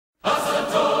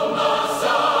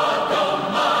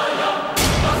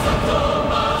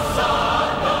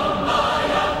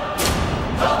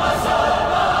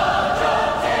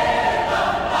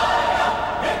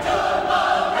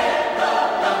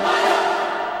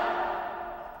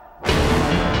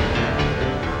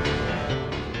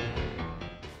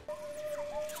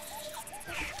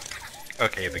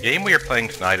Okay, the game we are playing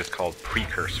tonight is called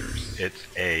Precursors. It's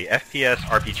a FPS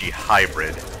RPG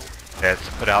hybrid that's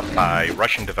put out by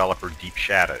Russian developer Deep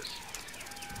Shadows.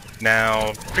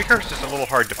 Now, Precursors is a little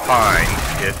hard to find.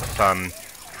 It's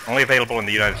only available in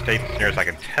the United States, as near as I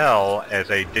can tell,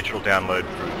 as a digital download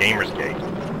through Gamersgate.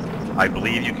 I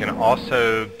believe you can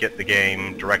also get the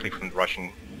game directly from the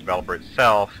Russian developer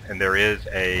itself, and there is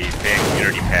a fan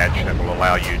community patch that will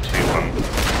allow you to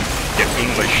get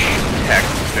English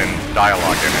text and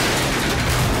dialogue in it.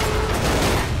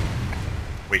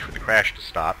 Wait for the crash to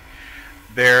stop.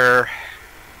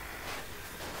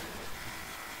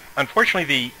 Unfortunately,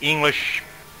 the English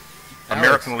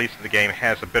American release of the game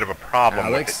has a bit of a problem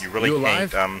with it. You really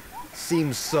can't.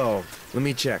 Seems so. Let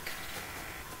me check.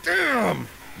 Damn!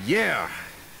 Yeah,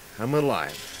 I'm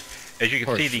alive. As you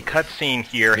can see, the cutscene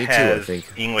here has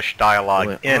English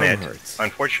dialogue in it.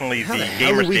 Unfortunately, the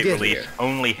Gamersgate release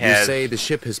only has the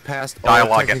ship has passed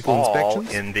dialogue at all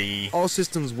in the all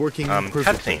systems working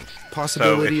cutscenes.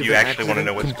 So if you actually want to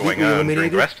know what's going on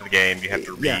during the rest of the game, you have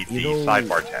to read the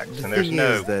sidebar text, and there's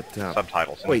no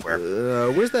subtitles anywhere.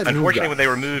 Unfortunately, when they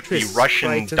removed the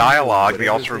Russian dialogue, they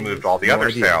also removed all the other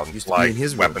sounds, like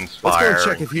weapons fire,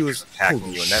 and creatures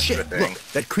attacking you, and that sort of thing.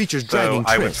 That creature's dragging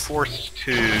I was forced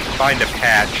to find a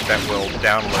patch that will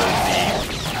download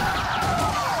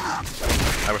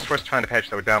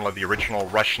the original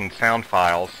Russian sound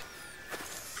files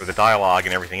for the dialogue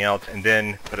and everything else, and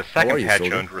then put a second patch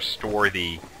on to restore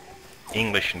the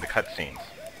English in the cutscenes.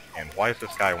 And why is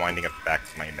this guy winding up the back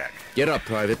of my neck? Get up,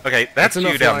 Private. Okay, that's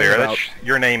you down there.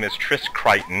 Your name is Treece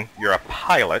Crichton. You're a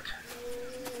pilot.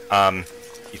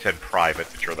 He said private,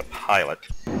 but you're the pilot.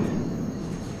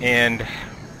 And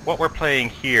what we're playing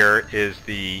here is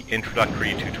the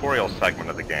introductory tutorial segment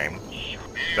of the game.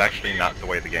 It's actually not the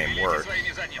way the game works,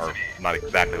 or not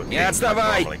exactly what the game works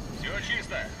normally.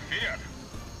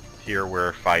 Here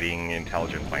we're fighting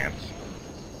intelligent plants.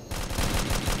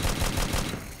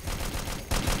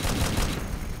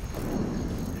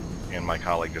 And my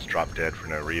colleague just dropped dead for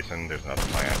no reason. There's another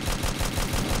plant.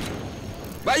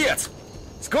 Боец!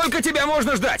 Сколько тебя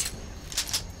можно ждать?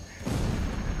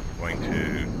 Going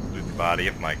to loot the body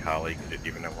of my colleague who didn't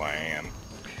even know who I am.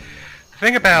 The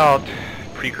thing about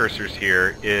Precursors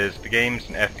here is the game's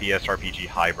an FPS RPG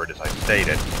hybrid, as I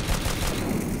stated,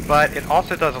 but it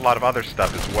also does a lot of other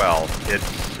stuff as well.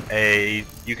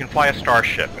 You can fly a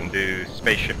starship and do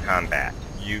spaceship combat.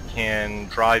 You can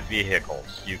drive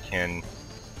vehicles. You can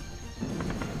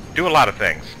do a lot of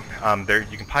things.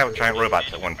 You can pilot giant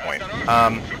robots at one point.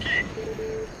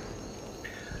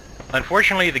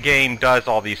 Unfortunately, the game does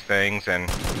all these things, and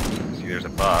see, there's a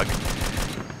bug.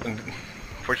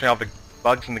 Unfortunately, all the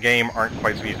bugs in the game aren't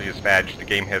quite so easily dispatched. The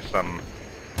game has some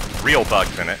real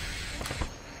bugs in it.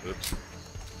 Oops.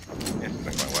 This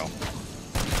isn't going well.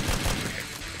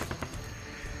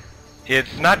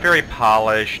 It's not very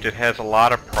polished. It has a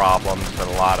lot of problems that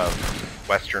a lot of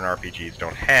Western RPGs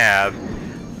don't have,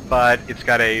 but it's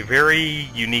got a very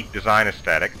unique design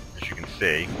aesthetic, as you can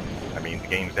see. I mean, the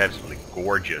game's absolutely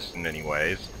gorgeous in many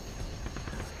ways.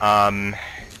 Okay,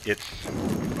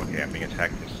 I'm being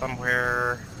attacked from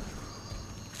somewhere.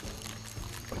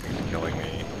 Something's killing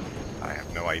me. I have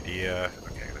no idea.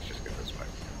 Okay, let's just go this way.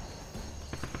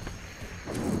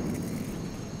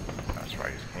 That's where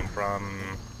I just came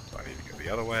from. So I need to go the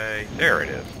other way. There it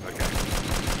is. Okay.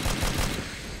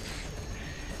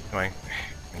 Anyway,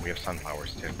 and we have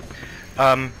sunflowers too.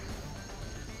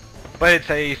 But it's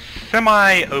a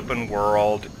semi-open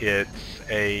world. It's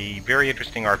a very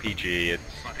interesting RPG. It's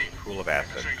full of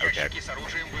acid. Okay.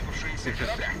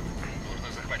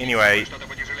 Anyway,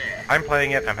 I'm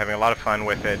playing it. I'm having a lot of fun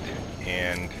with it,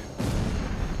 and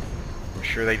I'm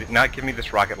sure they did not give me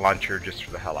this rocket launcher just for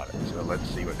the hell of it. So let's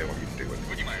see what they want me to do with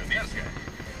it.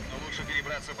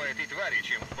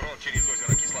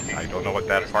 I don't know what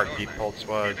that heartbeat pulse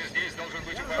was.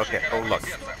 Okay, oh look.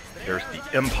 There's the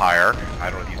Empire. I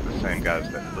don't know if he's the same guy as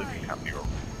that looting company.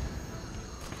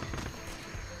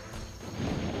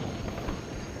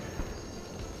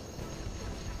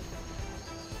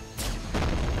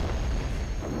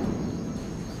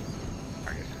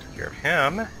 I guess I took care of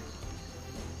him.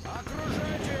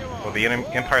 Well, the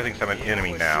Empire thinks I'm an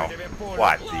enemy now.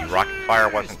 What? The rocket fire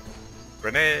wasn't...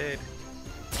 Grenade!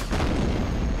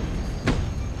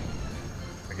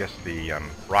 I guess the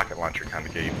rocket launcher kind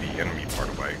of gave the enemy part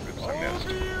away. Oops, I missed.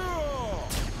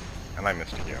 And I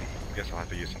missed again. I guess I'll have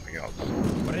to use something else.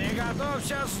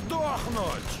 Приготовься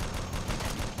сдохнуть!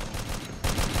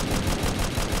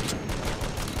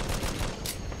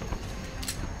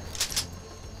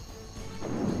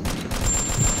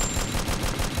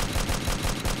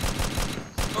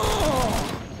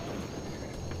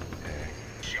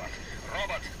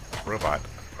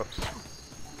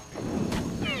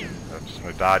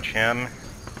 dodge him.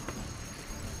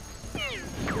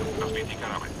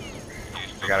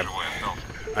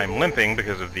 I'm limping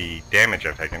because of the damage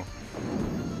I've taken.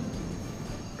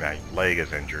 My leg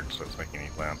is injured, so it's making me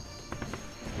limp.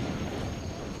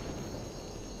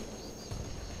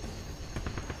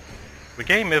 The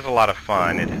game is a lot of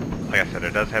fun. Like I said,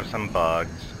 it does have some bugs.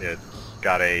 It's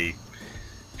got a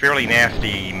fairly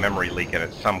nasty memory leak in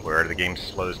it somewhere. The game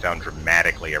slows down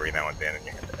dramatically every now and then, and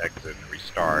you have to exit and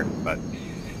restart.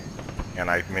 And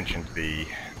I've mentioned the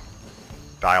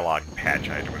dialogue patch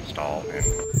I had to install, and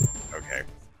okay,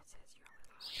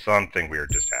 something weird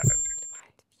just happened.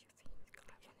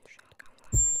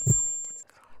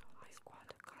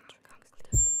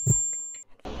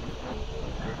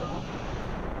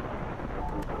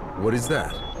 What is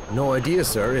that? No idea,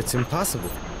 sir. It's impossible.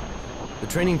 The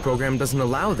training program doesn't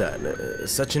allow that.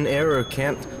 Such an error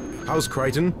can't... How's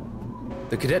Crichton?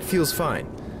 The cadet feels fine.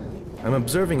 I'm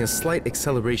observing a slight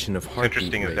acceleration of heartbeat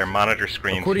Interesting rate. is their monitor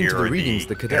screens According here to the are readings,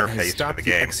 the cadet interface has for stopped the the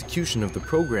game. execution of the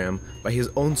program by his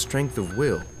own strength of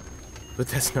will. But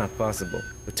that's not possible.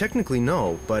 But technically,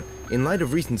 no. But in light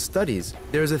of recent studies,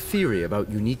 there is a theory about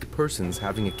unique persons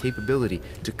having a capability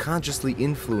to consciously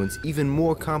influence even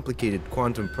more complicated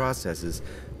quantum processes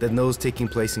than those taking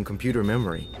place in computer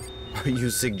memory. Are you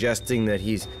suggesting that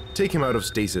he's... Take him out of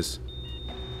stasis.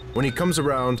 When he comes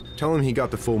around, tell him he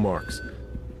got the full marks.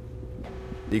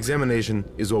 The examination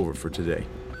is over for today.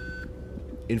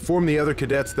 Inform the other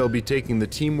cadets they'll be taking the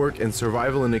teamwork and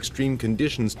survival in extreme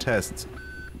conditions tests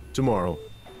tomorrow.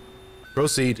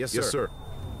 Proceed. Yes, sir.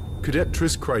 Cadet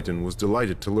Treece Crichton was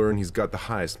delighted to learn he's got the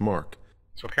highest mark.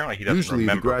 So apparently he doesn't Usually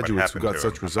the remember what graduates who happened got to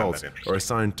him. such I find results that are interesting.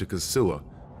 assigned to Casilla,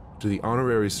 to the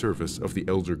honorary service of the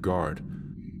Elder Guard.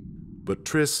 But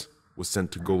Treece was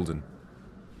sent to Golden.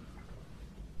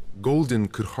 Golden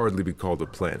could hardly be called a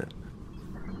planet.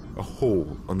 A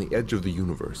hole on the edge of the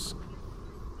universe.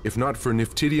 If not for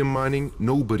Niftidium mining,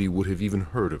 nobody would have even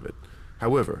heard of it.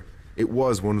 However, it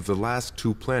was one of the last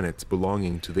two planets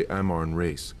belonging to the Amarn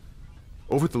race.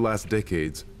 Over the last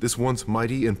decades, this once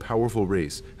mighty and powerful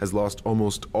race has lost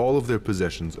almost all of their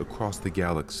possessions across the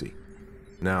galaxy.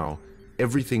 Now,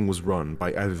 everything was run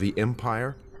by either the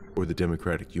Empire or the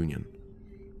Democratic Union.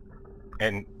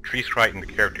 And Treece Crichton, the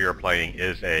character you're playing,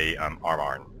 is a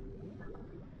Amarn.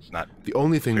 It's not The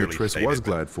only thing that clearly Treece was stated,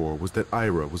 glad for was that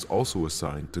Ira was also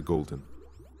assigned to Golden.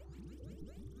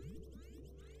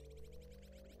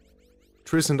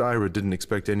 Treece and Ira didn't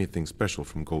expect anything special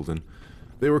from Golden.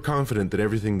 They were confident that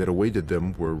everything that awaited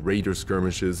them were raider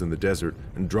skirmishes in the desert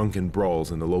and drunken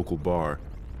brawls in the local bar.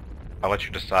 I'll let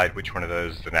you decide which one of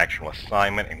those is an actual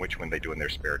assignment and which one they do in their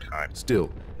spare time.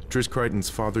 Still, Treece Crichton's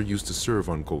father used to serve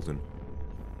on Golden.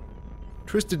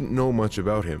 Treece didn't know much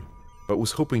about him, but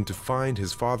was hoping to find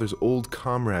his father's old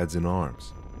comrades in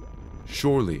arms.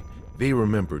 Surely, they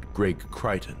remembered Greg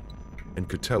Crichton and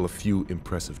could tell a few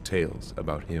impressive tales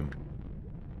about him.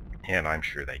 And I'm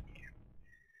sure they can.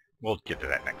 We'll get to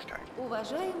that next time.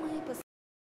 Уважаемые